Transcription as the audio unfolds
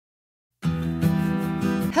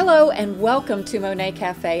Hello and welcome to Monet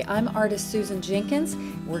Cafe. I'm artist Susan Jenkins.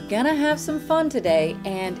 We're gonna have some fun today,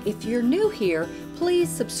 and if you're new here, please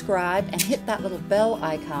subscribe and hit that little bell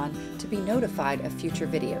icon to be notified of future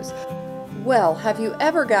videos. Well, have you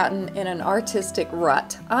ever gotten in an artistic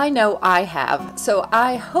rut? I know I have, so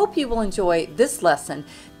I hope you will enjoy this lesson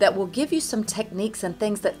that will give you some techniques and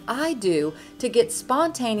things that I do to get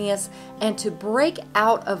spontaneous and to break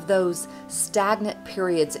out of those stagnant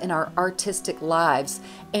periods in our artistic lives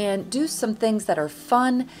and do some things that are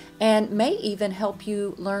fun and may even help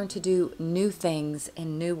you learn to do new things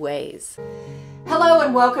in new ways. Hello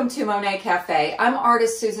and welcome to Monet Cafe. I'm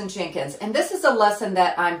artist Susan Jenkins, and this is a lesson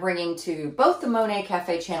that I'm bringing to both the Monet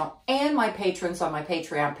Cafe channel and my patrons on my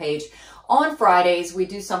Patreon page. On Fridays, we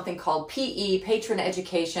do something called PE, Patron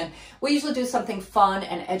Education. We usually do something fun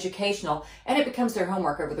and educational, and it becomes their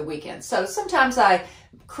homework over the weekend. So sometimes I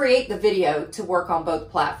create the video to work on both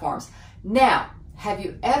platforms. Now, have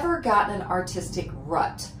you ever gotten an artistic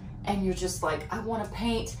rut and you're just like, I want to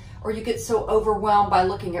paint, or you get so overwhelmed by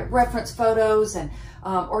looking at reference photos, and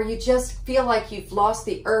or you just feel like you've lost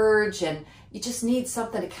the urge and you just need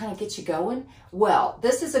something to kind of get you going? Well,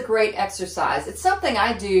 this is a great exercise. It's something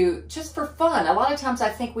I do just for fun. A lot of times I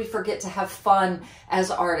think we forget to have fun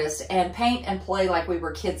as artists and paint and play like we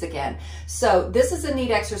were kids again. So this is a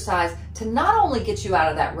neat exercise to not only get you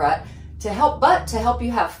out of that rut, but to help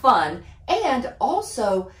you have fun, and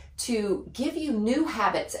also to give you new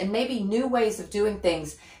habits and maybe new ways of doing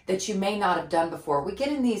things that you may not have done before. We get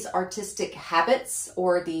in these artistic habits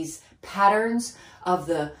or these patterns of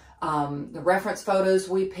the reference photos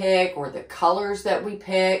we pick or the colors that we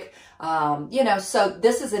pick, so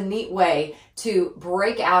this is a neat way to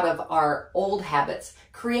break out of our old habits,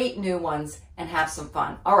 create new ones, and have some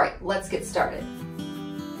fun. All right, let's get started.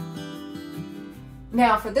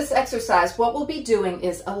 Now for this exercise, what we'll be doing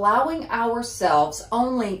is allowing ourselves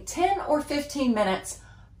only 10 or 15 minutes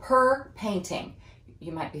per painting.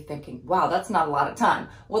 You might be thinking, wow, that's not a lot of time.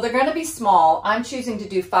 Well, they're going to be small. I'm choosing to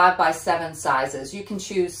do 5x7 sizes. You can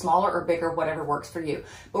choose smaller or bigger, whatever works for you.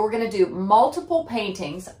 But we're going to do multiple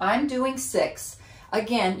paintings. I'm doing 6.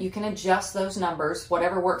 Again, you can adjust those numbers,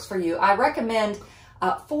 whatever works for you. I recommend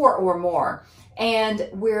 4 or more. And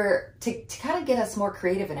we're, to kind of get us more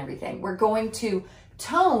creative and everything, we're going to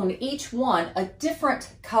tone each one a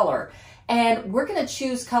different color. And we're going to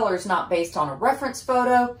choose colors not based on a reference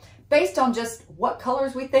photo, based on just what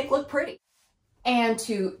colors we think look pretty. And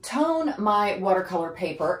to tone my watercolor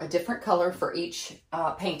paper, a different color for each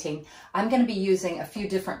painting, I'm going to be using a few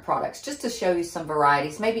different products just to show you some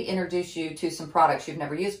varieties, maybe introduce you to some products you've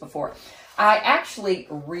never used before. I actually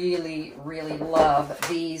really, really love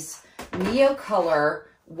these Neocolor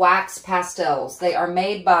wax pastels. They are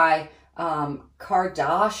made by Caran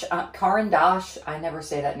d'Ache. I never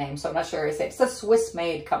say that name, so I'm not sure how to say it. It's a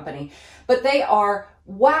Swiss-made company, but they are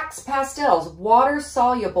wax pastels,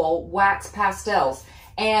 water-soluble wax pastels.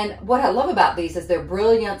 And what I love about these is their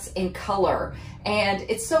brilliance in color. And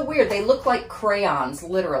it's so weird. They look like crayons,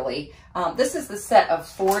 literally. This is the set of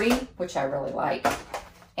 40, which I really like.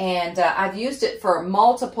 And I've used it for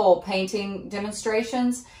multiple painting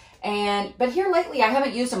demonstrations. But here lately, I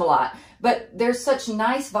haven't used them a lot. But there's such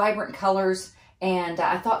nice, vibrant colors. And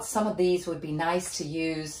I thought some of these would be nice to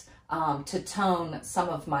use to tone some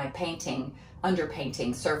of my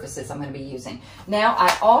underpainting surfaces I'm going to be using. Now,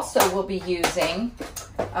 I also will be using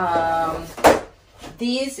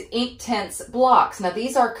these Inktense blocks. Now,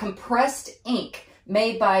 these are compressed ink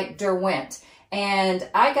made by Derwent. And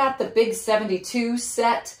I got the big 72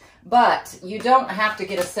 set, but you don't have to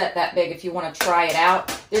get a set that big if you want to try it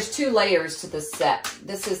out. There's 2 layers to this set.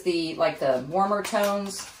 This is the warmer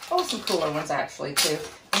tones. Oh, some cooler ones actually too.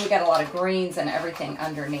 And we got a lot of greens and everything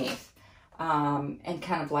underneath. And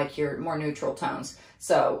kind of like your more neutral tones.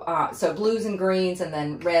 So blues and greens, and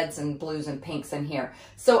then reds and blues and pinks in here.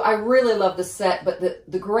 So I really love the set, but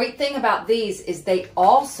the great thing about these is they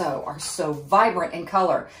also are so vibrant in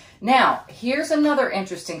color. Now, here's another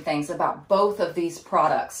interesting thing about both of these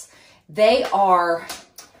products. They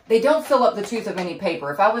don't fill up the tooth of any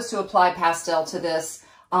paper. If I was to apply pastel to this,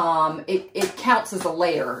 it counts as a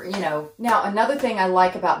layer, Now, another thing I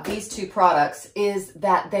like about these 2 products is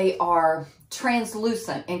that they are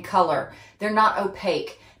translucent in color. They're not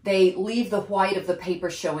opaque. They leave the white of the paper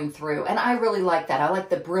showing through. And I really like that. I like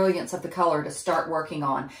the brilliance of the color to start working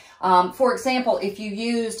on. For example, if you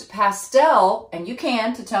used pastel, and you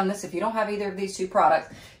can to tone this if you don't have either of these 2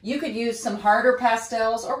 products, you could use some harder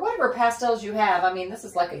pastels or whatever pastels you have. I mean, this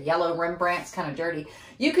is like a yellow Rembrandt. It's kind of dirty.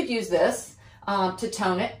 You could use this to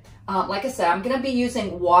tone it. Like I said, I'm going to be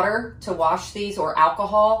using water to wash these or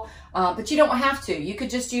alcohol, but you don't have to. You could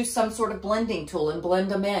just use some sort of blending tool and blend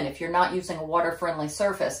them in if you're not using a water-friendly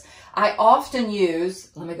surface. I often use,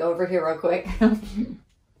 let me go over here real quick.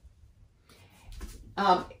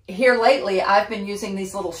 Here lately, I've been using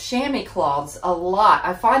these little chamois cloths a lot.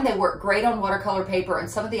 I find they work great on watercolor paper, and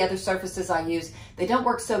some of the other surfaces I use, they don't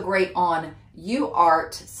work so great on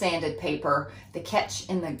UART sanded paper. The catch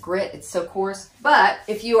in the grit, it's so coarse. But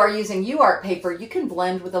if you are using UART paper, you can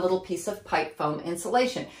blend with a little piece of pipe foam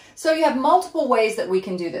insulation. So you have multiple ways that we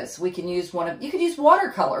can do this. We can use you could use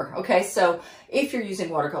watercolor, okay? So if you're using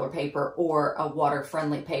watercolor paper or a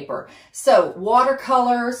water-friendly paper. So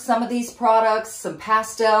watercolor, some of these products, some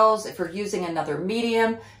pastels. If you're using another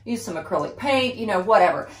medium, use some acrylic paint, you know,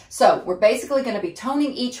 whatever. So we're basically going to be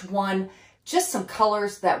toning each one just some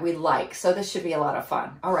colors that we like. So this should be a lot of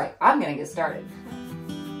fun. All right, I'm going to get started.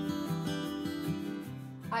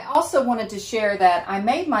 I also wanted to share that I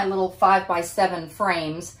made my little 5x7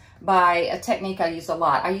 frames by a technique I use a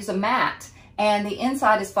lot. I use a mat, and the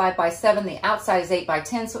inside is 5x7, the outside is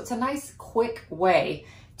 8x10, so it's a nice quick way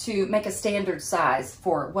to make a standard size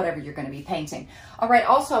for whatever you're going to be painting. All right,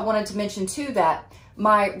 also I wanted to mention too that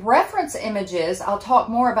my reference images, I'll talk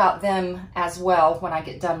more about them as well when I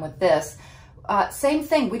get done with this. Same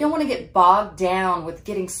thing, we don't want to get bogged down with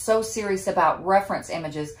getting so serious about reference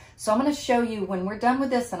images. So I'm going to show you when we're done with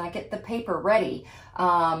this and I get the paper ready,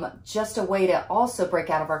 just a way to also break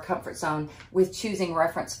out of our comfort zone with choosing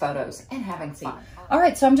reference photos and having fun. All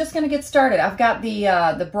right, so I'm just going to get started. I've got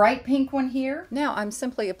the bright pink one here. Now I'm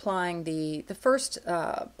simply applying the first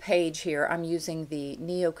page here. I'm using the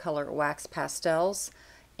Neocolor Wax Pastels.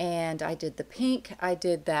 And I did the pink, I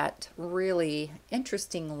did that really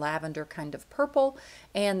interesting lavender kind of purple,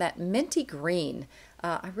 and that minty green.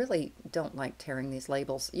 I really don't like tearing these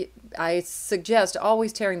labels. I suggest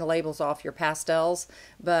always tearing the labels off your pastels,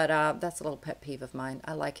 but that's a little pet peeve of mine.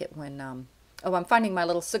 I like it when, oh, I'm finding my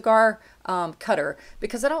little cigar cutter,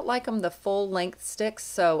 because I don't like them the full length sticks,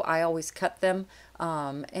 so I always cut them,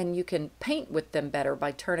 and you can paint with them better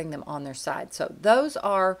by turning them on their side. So those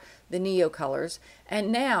are the Neo colors,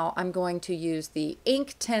 and now I'm going to use the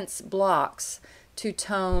Inktense blocks to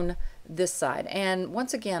tone this side. And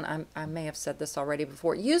once again, I may have said this already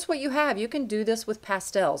before, use what you have. You can do this with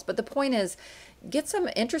pastels, but the point is, get some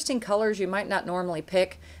interesting colors you might not normally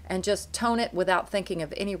pick and just tone it without thinking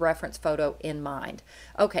of any reference photo in mind.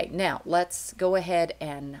 Okay, now let's go ahead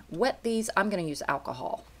and wet these. I'm going to use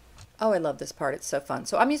alcohol. Oh, I love this part. It's so fun.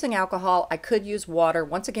 So I'm using alcohol. I could use water.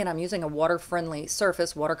 Once again, I'm using a water-friendly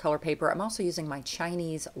surface, watercolor paper. I'm also using my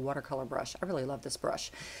Chinese watercolor brush. I really love this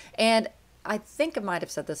brush. And I think I might have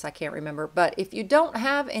said this, I can't remember, but if you don't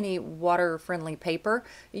have any water-friendly paper,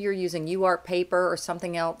 you're using UART paper or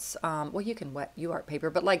something else, well, you can wet UART paper,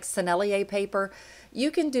 but like Sennelier paper, you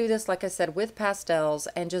can do this, like I said, with pastels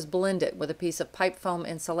and just blend it with a piece of pipe foam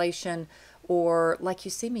insulation, or like you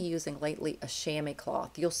see me using lately, a chamois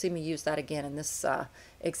cloth. You'll see me use that again in this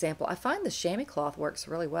example. I find the chamois cloth works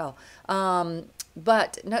really well.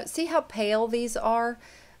 But no, see how pale these are?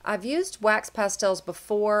 I've used wax pastels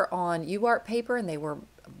before on UART paper and they were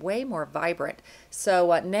way more vibrant.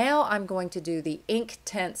 So now I'm going to do the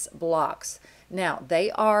Inktense blocks. Now they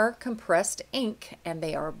are compressed ink and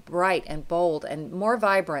they are bright and bold and more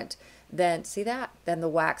vibrant than, see that, than the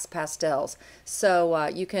wax pastels. So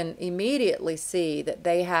you can immediately see that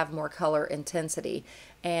they have more color intensity,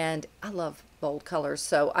 and I love bold colors.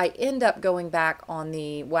 So I end up going back on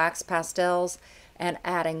the wax pastels and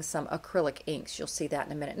adding some acrylic inks. You'll see that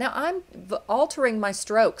in a minute. Now I'm altering my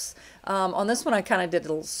strokes. On this one I kind of did a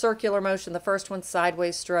little circular motion. The first one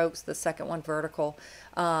sideways strokes, the second one vertical.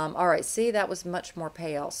 All right, see, that was much more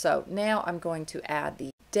pale. So now I'm going to add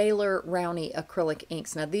the Daler Rowney acrylic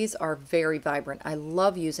inks. Now these are very vibrant. I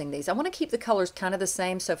love using these. I want to keep the colors kind of the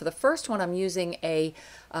same. So for the first one I'm using a,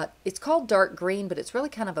 it's called dark green, but it's really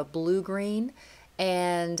kind of a blue green.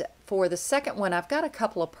 And for the second one, I've got a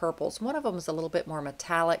couple of purples. One of them is a little bit more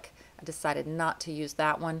metallic. I decided not to use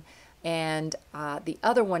that one. And the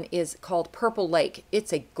other one is called Purple Lake.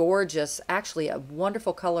 It's a gorgeous, actually a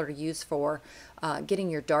wonderful color to use for getting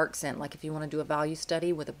your darks in, like if you want to do a value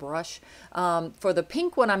study with a brush. For the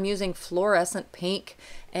pink one, I'm using fluorescent pink,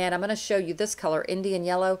 and I'm going to show you this color, Indian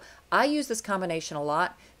Yellow. I use this combination a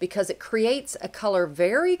lot because it creates a color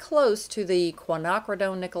very close to the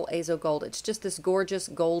quinacridone nickel azo gold. It's just this gorgeous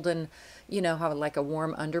golden, you know how like a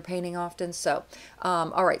warm underpainting often. So,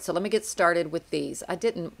 all right, so let me get started with these. I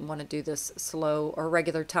didn't want to do this slow or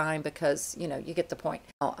regular time because, you know, you get the point.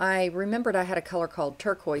 I remembered I had a color called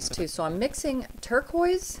turquoise too, so I'm mixing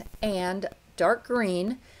turquoise and dark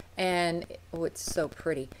green, and oh, it's so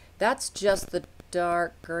pretty. That's just the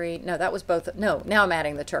dark green. No, that was both. No, now I'm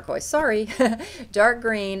adding the turquoise. Sorry. Dark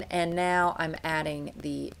green, and now I'm adding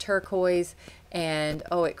the turquoise. And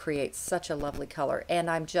oh, it creates such a lovely color.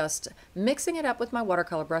 And I'm just mixing it up with my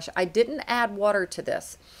watercolor brush. I didn't add water to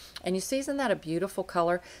this. And you see, isn't that a beautiful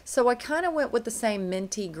color? So I kind of went with the same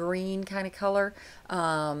minty green kind of color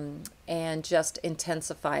and just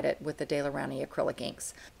intensified it with the Daler-Rowney acrylic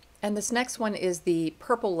inks. And this next one is the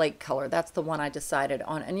Purple Lake color. That's the one I decided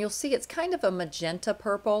on. And you'll see it's kind of a magenta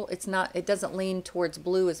purple. It's not, it doesn't lean towards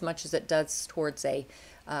blue as much as it does towards a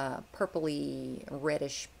purpley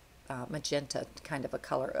reddish magenta kind of a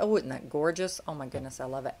color. Oh, isn't that gorgeous? Oh my goodness, I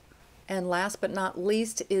love it. And last but not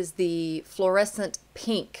least is the fluorescent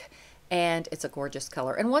pink. And it's a gorgeous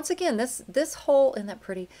color. And once again, this whole, isn't that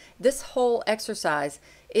pretty? This whole exercise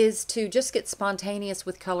is to just get spontaneous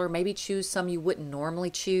with color, maybe choose some you wouldn't normally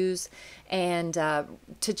choose, and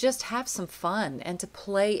to just have some fun and to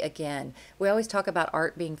play again. We always talk about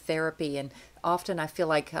art being therapy, and often I feel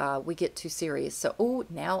like we get too serious. So, oh,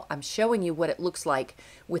 now I'm showing you what it looks like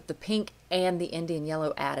with the pink and the Indian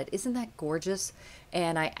yellow added. Isn't that gorgeous?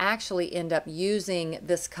 And I actually end up using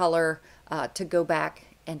this color to go back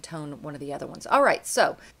and tone one of the other ones. All right,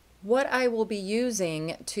 so what I will be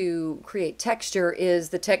using to create texture is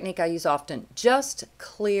the technique I use often, just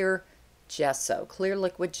clear gesso, clear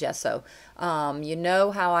liquid gesso. You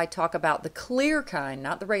know how I talk about the clear kind,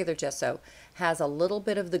 not the regular gesso, has a little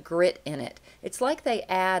bit of the grit in it. It's like they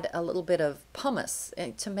add a little bit of pumice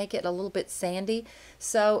to make it a little bit sandy.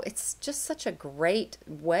 So it's just such a great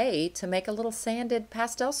way to make a little sanded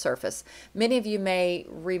pastel surface. Many of you may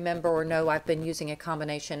remember or know I've been using a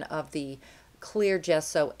combination of the clear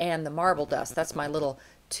gesso and the marble dust. That's my little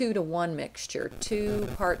 2-to-1 mixture, 2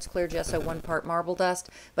 parts clear gesso, 1 part marble dust,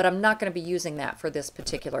 but I'm not going to be using that for this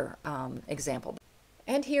particular example.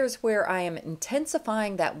 And here's where I am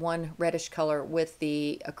intensifying that one reddish color with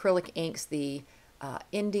the acrylic inks, the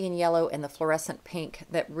Indian yellow and the fluorescent pink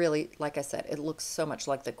that really, like I said, it looks so much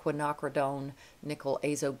like the quinacridone nickel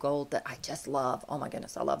azo gold that I just love. Oh my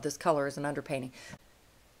goodness, I love this color as an underpainting.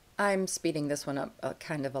 I'm speeding this one up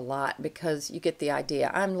kind of a lot because you get the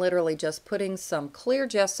idea. I'm literally just putting some clear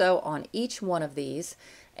gesso on each one of these,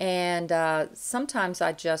 and sometimes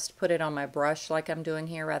I just put it on my brush like I'm doing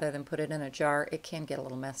here rather than put it in a jar. It can get a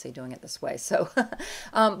little messy doing it this way. So,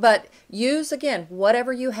 but use, again,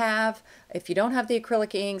 whatever you have. If you don't have the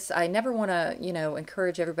acrylic inks, I never want to, you know,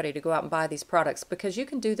 encourage everybody to go out and buy these products because you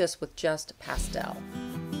can do this with just pastel.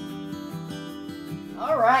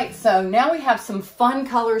 All right, so now we have some fun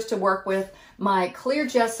colors to work with. My clear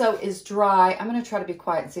gesso is dry. I'm going to try to be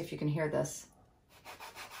quiet and see if you can hear this.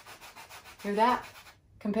 Hear that?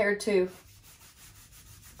 Compared to,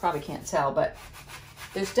 probably can't tell, but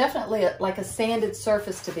there's definitely like a sanded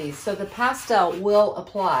surface to these, so the pastel will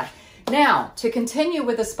apply. Now, to continue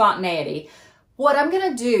with the spontaneity, what I'm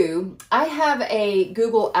going to do, I have a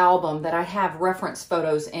Google album that I have reference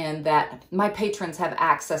photos in that my patrons have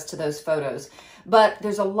access to those photos. But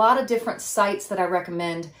there's a lot of different sites that I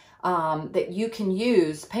recommend that you can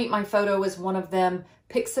use. Paint My Photo is one of them.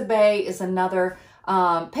 Pixabay is another.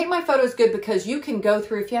 Paint My Photo is good because you can go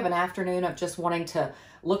through, if you have an afternoon of just wanting to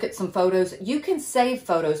look at some photos, you can save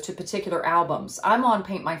photos to particular albums. I'm on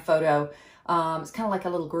Paint My Photo. It's kind of like a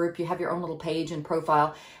little group. You have your own little page and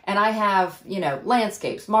profile. And I have, you know,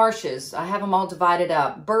 landscapes, marshes. I have them all divided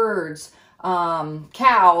up. Birds,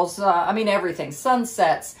 cows, I mean everything,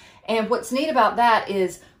 sunsets. And what's neat about that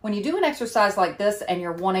is when you do an exercise like this and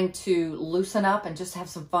you're wanting to loosen up and just have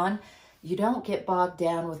some fun, you don't get bogged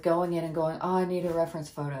down with going in and going, oh, I need a reference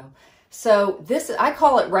photo. So this, I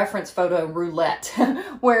call it reference photo roulette,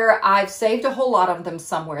 where I've saved a whole lot of them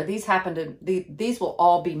somewhere. These these will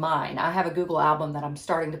all be mine. I have a Google album that I'm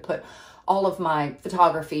starting to put all of my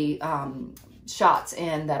photography shots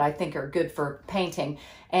in that I think are good for painting.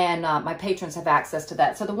 And my patrons have access to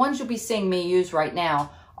that. So the ones you'll be seeing me use right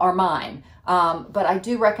now are mine. But I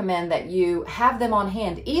do recommend that you have them on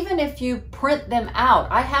hand, even if you print them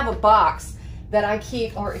out. I have a box that I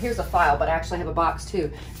keep, or here's a file, but I actually have a box too,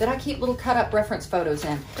 that I keep little cut up reference photos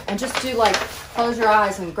in, and just do like, close your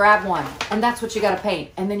eyes and grab one, and that's what you gotta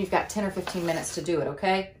paint. And then you've got 10 or 15 minutes to do it,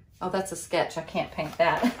 okay? Oh, that's a sketch, I can't paint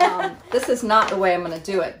that. This is not the way I'm gonna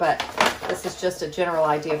do it, but this is just a general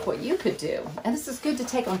idea of what you could do. And this is good to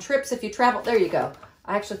take on trips if you travel. There you go.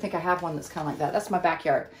 I actually think I have one that's kind of like that. That's my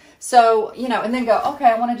backyard. So, you know, and then go, okay,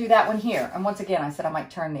 I want to do that one here. And once again, I said I might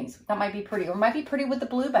turn these. That might be pretty, or it might be pretty with the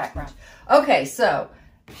blue background. Okay, so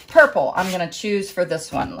purple, I'm going to choose for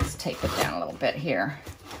this one. Let's take it down a little bit here.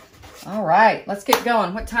 All right, let's get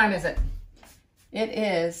going. What time is it? It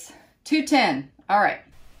is 2:10. All right.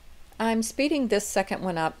 I'm speeding this second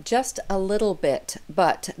one up just a little bit,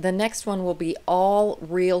 but the next one will be all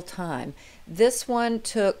real time. This one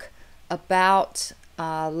took about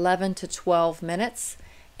 11 to 12 minutes,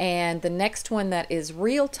 and the next one that is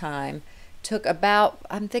real time took about,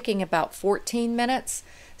 I'm thinking about 14 minutes.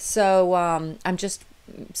 So I'm just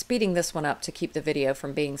speeding this one up to keep the video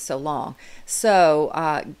from being so long.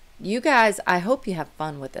 So you guys, I hope you have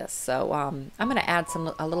fun with this. So I'm going to add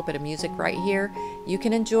a little bit of music right here. You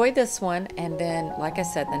can enjoy this one, and then, like I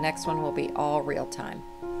said, the next one will be all real time.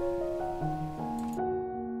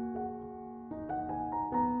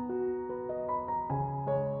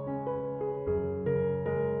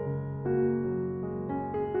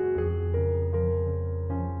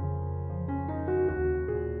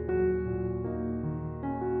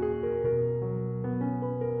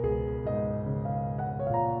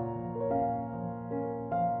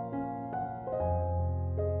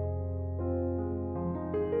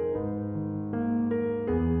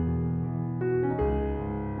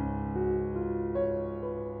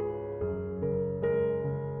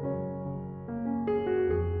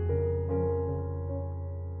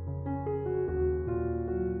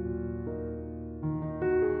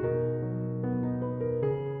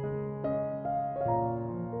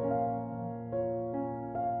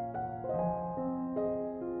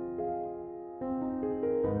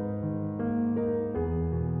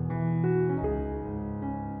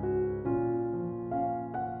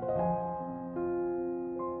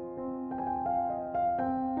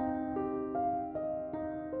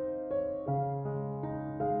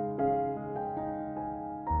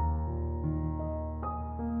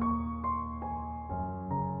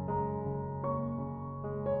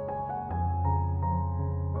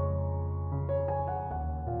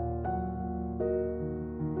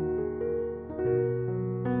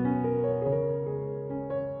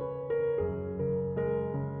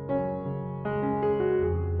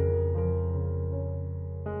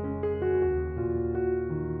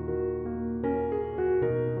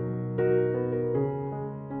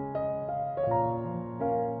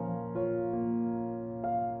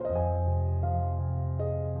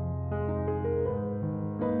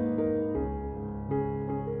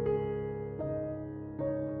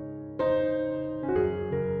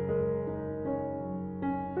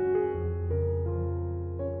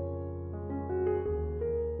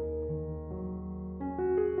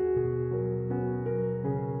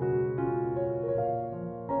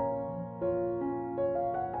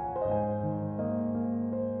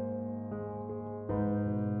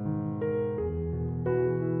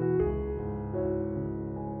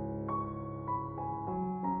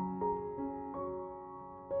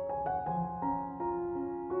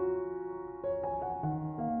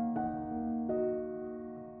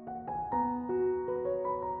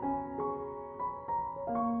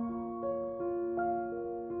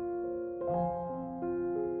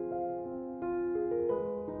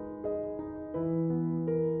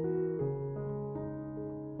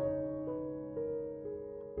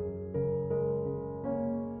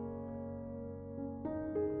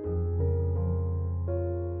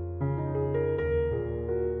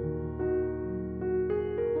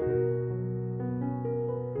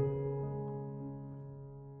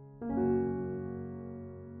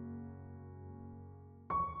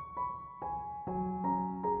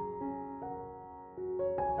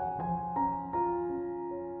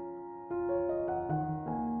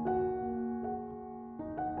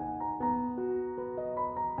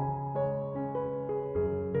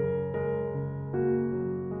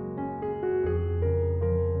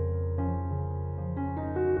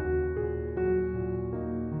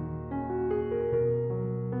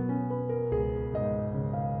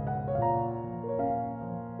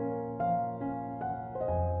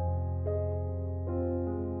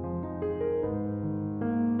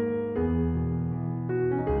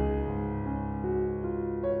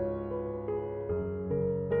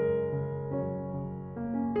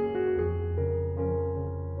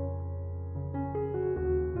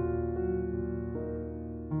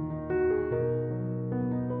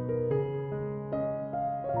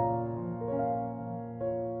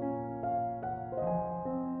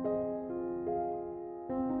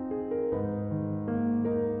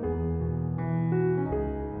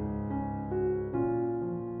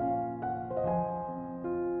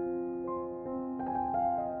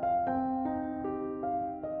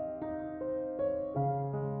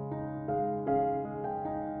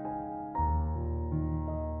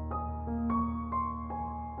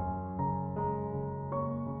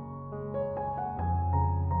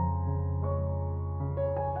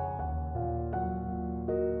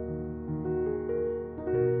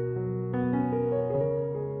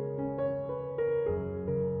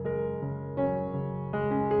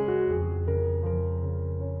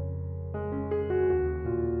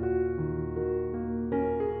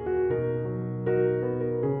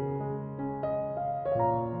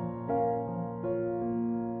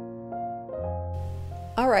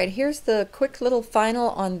 right, here's the quick little final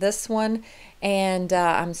on this one, and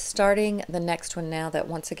I'm starting the next one now that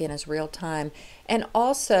once again is real time. And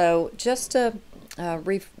also just a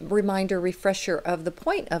reminder, refresher of the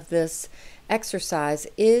point of this exercise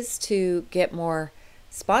is to get more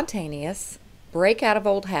spontaneous, break out of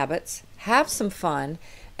old habits, have some fun.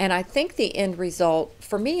 And I think the end result,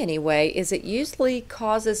 for me anyway, is it usually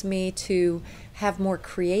causes me to have more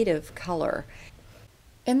creative color.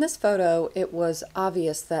 In this photo, it was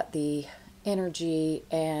obvious that the energy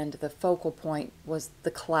and the focal point was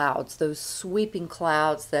the clouds, those sweeping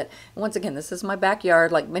clouds that, once again, this is my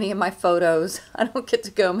backyard, like many of my photos. I don't get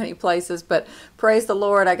to go many places, but praise the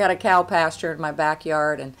Lord, I got a cow pasture in my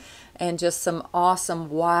backyard, and just some awesome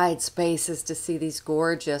wide spaces to see these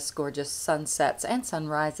gorgeous, gorgeous sunsets and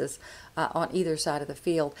sunrises on either side of the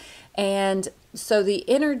field. And so the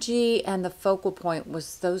energy and the focal point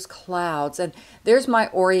was those clouds. And there's my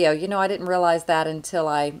Oreo. You know, I didn't realize that until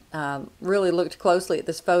I really looked closely at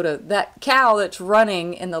this photo. That cow that's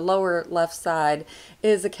running in the lower left side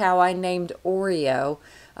is a cow I named Oreo.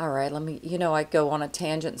 All right, you know, I go on a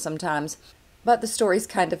tangent sometimes. But the story's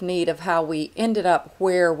kind of neat of how we ended up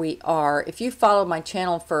where we are. If you follow my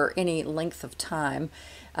channel for any length of time,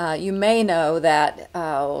 you may know that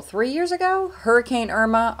 3 years ago, Hurricane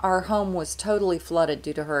Irma, our home was totally flooded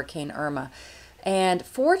due to Hurricane Irma. And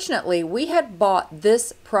fortunately, we had bought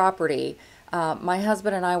this property. My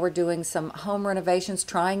husband and I were doing some home renovations,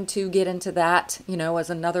 trying to get into that, you know,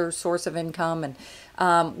 as another source of income.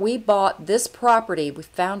 And we bought this property. We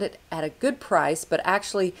found it at a good price, but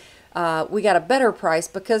actually we got a better price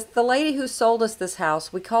because the lady who sold us this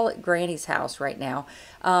house, we call it Granny's house right now,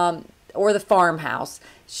 or the farmhouse.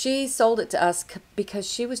 She sold it to us because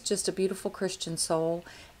she was just a beautiful Christian soul,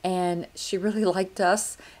 and she really liked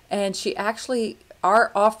us. And she actually,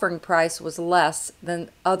 our offering price was less than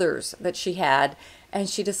others that she had, and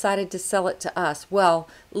she decided to sell it to us. Well,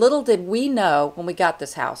 little did we know when we got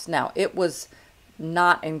this house. Now, it was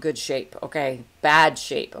not in good shape, okay, bad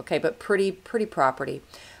shape, okay, but pretty property.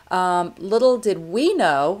 Little did we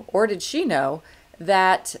know, or did she know,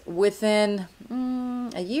 that within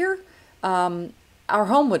a year, our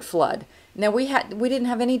home would flood. Now we didn't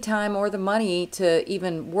have any time or the money to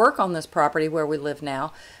even work on this property where we live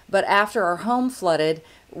now, but after our home flooded,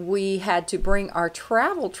 we had to bring our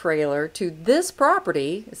travel trailer to this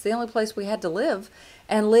property. It's the only place we had to live,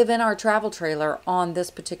 and live in our travel trailer on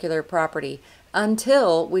this particular property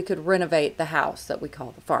until we could renovate the house that we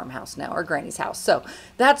call the farmhouse now, or Granny's house. So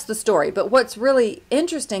that's the story. But what's really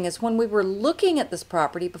interesting is when we were looking at this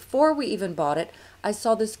property, before we even bought it, I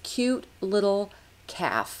saw this cute little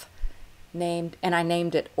calf and I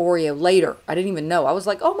named it Oreo later. I didn't even know. I was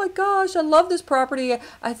like, oh my gosh, I love this property.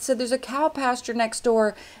 I said, there's a cow pasture next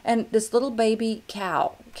door, and this little baby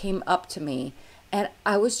cow came up to me, and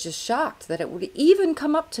I was just shocked that it would even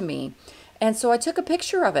come up to me. And so I took a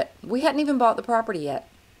picture of it. We hadn't even bought the property yet.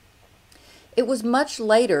 It was much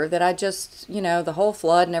later that I just, you know, the whole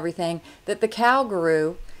flood and everything, that the cow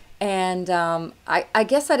grew. And I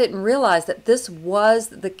guess I didn't realize that this was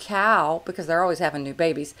the cow, because they're always having new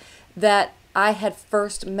babies, that I had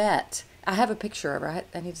first met. I have a picture of her.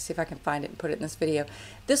 I need to see if I can find it and put it in this video.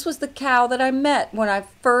 This was the cow that I met when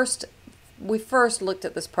we first looked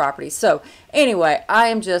at this property. So anyway, I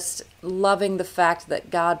am just loving the fact that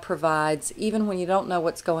God provides even when you don't know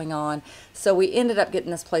what's going on. So we ended up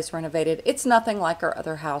getting this place renovated. It's nothing like our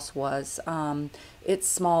other house was. It's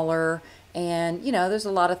smaller, and you know, there's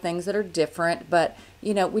a lot of things that are different, but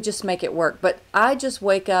you know, we just make it work. But I just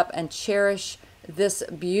wake up and cherish this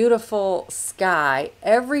beautiful sky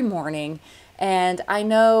every morning. And I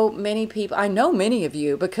know many people, I know many of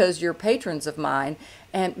you because you're patrons of mine.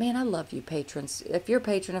 And man, I love you patrons. If you're a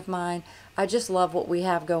patron of mine, I just love what we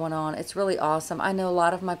have going on. It's really awesome. I know a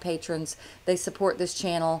lot of my patrons, they support this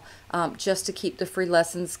channel just to keep the free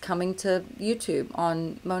lessons coming to YouTube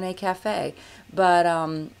on Monet Cafe. But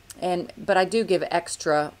I do give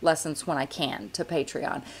extra lessons when I can to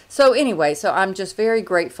Patreon. So anyway, so I'm just very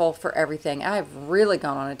grateful for everything. I've really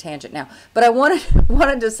gone on a tangent now, but I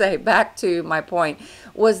wanted to say, back to my point,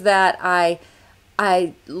 was that I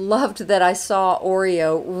loved that I saw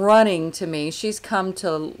Oreo running to me. She's come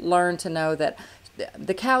to learn to know that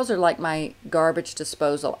the cows are like my garbage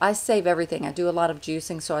disposal. I save everything. I do a lot of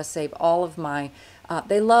juicing, so I save all of my,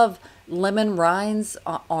 they love lemon rinds,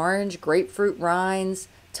 orange, grapefruit rinds,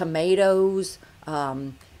 tomatoes,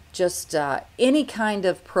 just any kind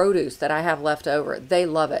of produce that I have left over. They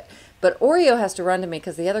love it. But Oreo has to run to me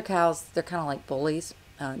because the other cows, they're kind of like bullies.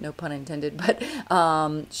 No pun intended, but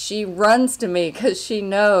she runs to me because she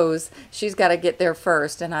knows she's got to get there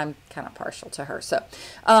first, and I'm kind of partial to her. So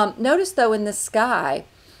notice though in the sky,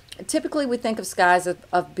 typically we think of skies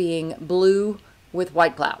of being blue with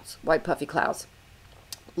white clouds, white puffy clouds.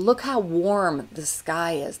 Look how warm the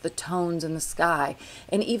sky is, the tones in the sky.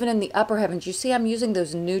 And even in the upper heavens, you see I'm using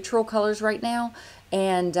those neutral colors right now.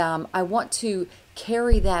 And I want to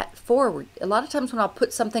carry that forward. A lot of times when I'll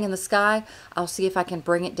put something in the sky, I'll see if I can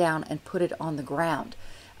bring it down and put it on the ground.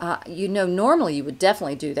 You know, normally you would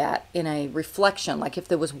definitely do that in a reflection, like if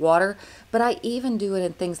there was water, but I even do it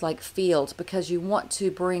in things like fields because you want to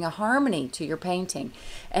bring a harmony to your painting.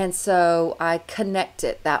 And so I connect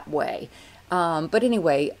it that way. But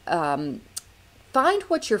anyway, find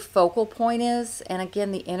what your focal point is, and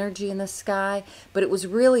again, the energy in the sky. But it was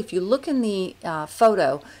really, if you look in the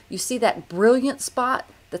photo, you see that brilliant spot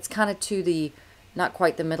that's kind of to the, not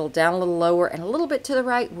quite the middle, down a little lower, and a little bit to the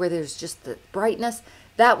right where there's just the brightness.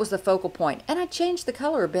 That was the focal point. And I changed the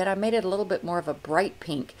color a bit. I made it a little bit more of a bright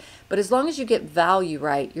pink. But as long as you get value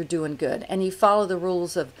right, you're doing good. And you follow the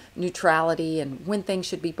rules of neutrality and when things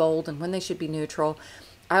should be bold and when they should be neutral.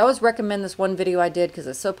 I always recommend this one video I did because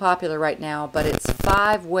it's so popular right now, but it's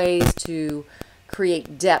 5 ways to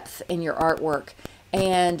create depth in your artwork.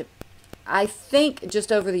 And I think just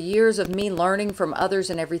over the years of me learning from others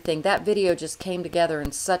and everything, that video just came together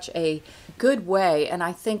in such a good way, and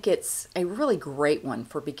I think it's a really great one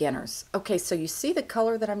for beginners. Okay, so you see the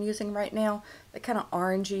color that I'm using right now, the kind of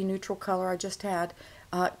orangey neutral color I just had.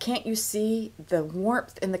 Can't you see the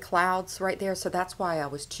warmth in the clouds right there? So that's why I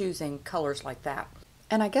was choosing colors like that.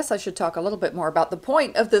 And I guess I should talk a little bit more about the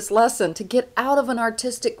point of this lesson, to get out of an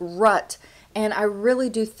artistic rut. And I really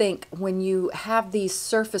do think when you have these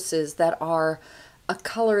surfaces that are a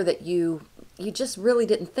color that you just really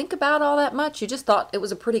didn't think about all that much, you just thought it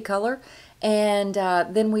was a pretty color, and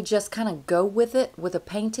then we just kind of go with it with a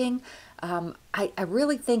painting, I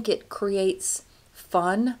really think it creates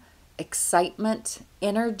fun, excitement,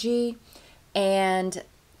 energy, and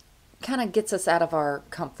kind of gets us out of our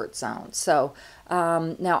comfort zone. So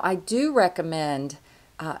now I do recommend,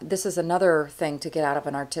 this is another thing to get out of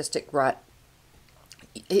an artistic rut.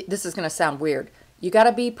 This is going to sound weird. You got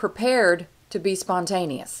to be prepared to be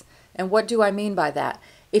spontaneous. And what do I mean by that?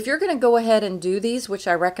 If you're going to go ahead and do these, which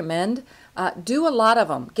I recommend, do a lot of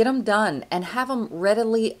them, get them done, and have them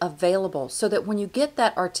readily available so that when you get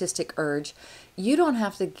that artistic urge, you don't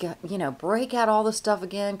have to get, break out all the stuff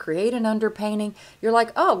again, create an underpainting. You're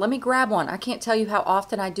like, oh, let me grab one. I can't tell you how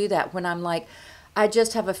often I do that when I'm like, I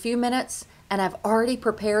just have a few minutes and I've already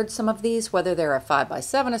prepared some of these, whether they're a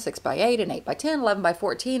 5x7, a 6x8, an 8x10,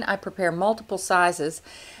 11x14. I prepare multiple sizes,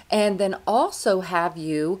 and then also have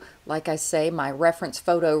you, like I say, my reference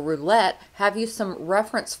photo roulette, have you some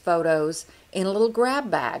reference photos in a little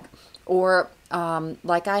grab bag, or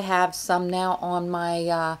like I have some now on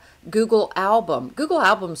my Google album. Google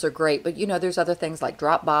albums are great, but there's other things like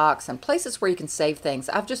Dropbox and places where you can save things.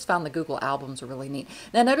 I've just found the Google albums are really neat.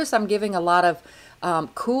 Now notice I'm giving a lot of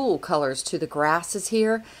cool colors to the grasses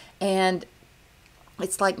here, and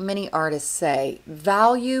it's like many artists say,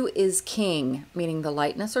 value is king, meaning the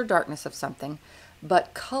lightness or darkness of something,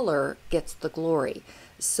 but color gets the glory.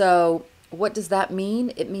 So what does that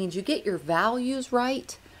mean? It means you get your values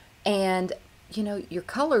right, and your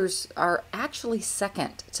colors are actually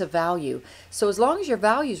second to value. So as long as your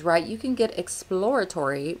value's right, you can get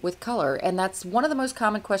exploratory with color. And that's one of the most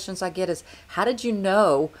common questions I get is, how did you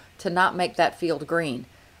know to not make that field green?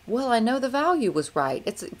 Well, I know the value was right.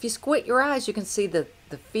 If you squint your eyes, you can see the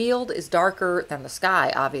field is darker than the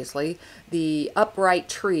sky, obviously. The upright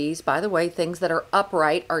trees, by the way, things that are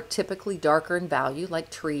upright are typically darker in value, like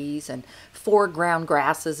trees and foreground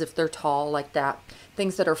grasses if they're tall like that.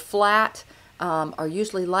 Things that are flat are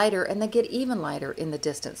usually lighter, and they get even lighter in the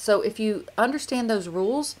distance. So if you understand those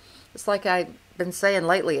rules, it's like I've been saying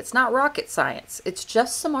lately, it's not rocket science. It's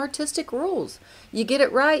just some artistic rules. You get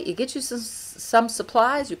it right, you get you some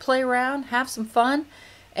supplies, you play around, have some fun,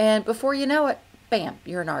 and before you know it, bam,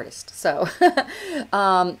 you're an artist. So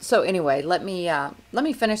so anyway, let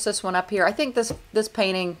me finish this one up here. I think this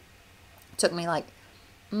painting took me like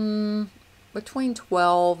between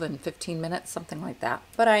 12 and 15 minutes, something like that.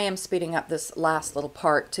 But I am speeding up this last little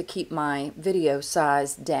part to keep my video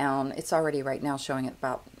size down. It's already right now showing at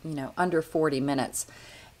about, under 40 minutes.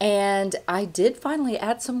 And I did finally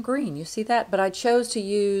add some green. You see that? But I chose to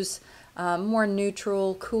use more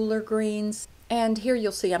neutral, cooler greens. And here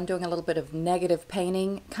you'll see I'm doing a little bit of negative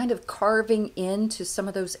painting, kind of carving into some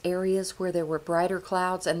of those areas where there were brighter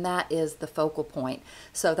clouds, and that is the focal point.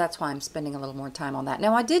 So that's why I'm spending a little more time on that.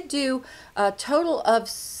 Now I did do a total of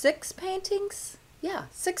 6 paintings. Yeah,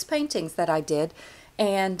 6 paintings that I did,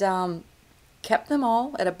 and kept them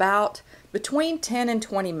all at about between 10 and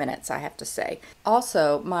 20 minutes, I have to say.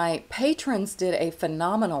 Also, my patrons did a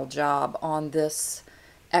phenomenal job on this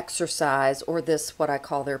exercise, or this, what I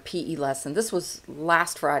call their PE lesson. This was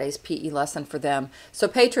last Friday's PE lesson for them. So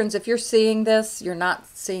patrons, if you're seeing this, you're not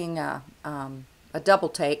seeing a double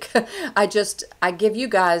take. I give you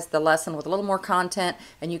guys the lesson with a little more content,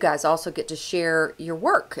 and you guys also get to share your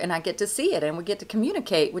work, and I get to see it, and we get to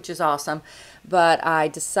communicate, which is awesome. But I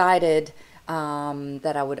decided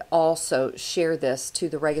that I would also share this to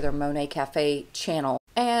the regular Monet Cafe channel.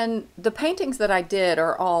 And the paintings that I did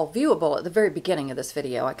are all viewable at the very beginning of this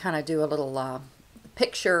video. I kind of do a little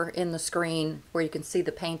picture in the screen where you can see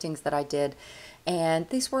the paintings that I did. And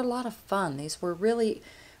these were a lot of fun. These were really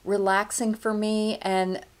relaxing for me.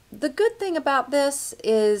 And the good thing about this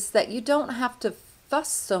is that you don't have to fuss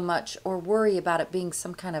so much or worry about it being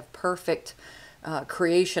some kind of perfect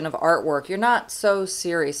creation of artwork. You're not so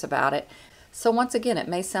serious about it. So once again, it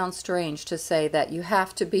may sound strange to say that you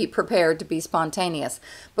have to be prepared to be spontaneous,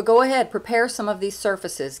 but go ahead, prepare some of these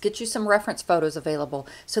surfaces, get you some reference photos available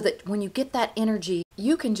so that when you get that energy,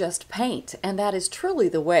 you can just paint, and that is truly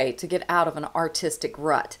the way to get out of an artistic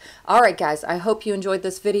rut. All right, guys, I hope you enjoyed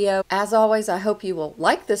this video. As always, I hope you will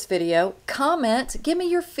like this video, comment, give me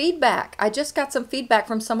your feedback. I just got some feedback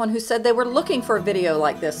from someone who said they were looking for a video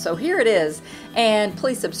like this, so here it is, and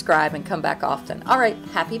please subscribe and come back often. All right,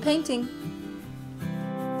 happy painting.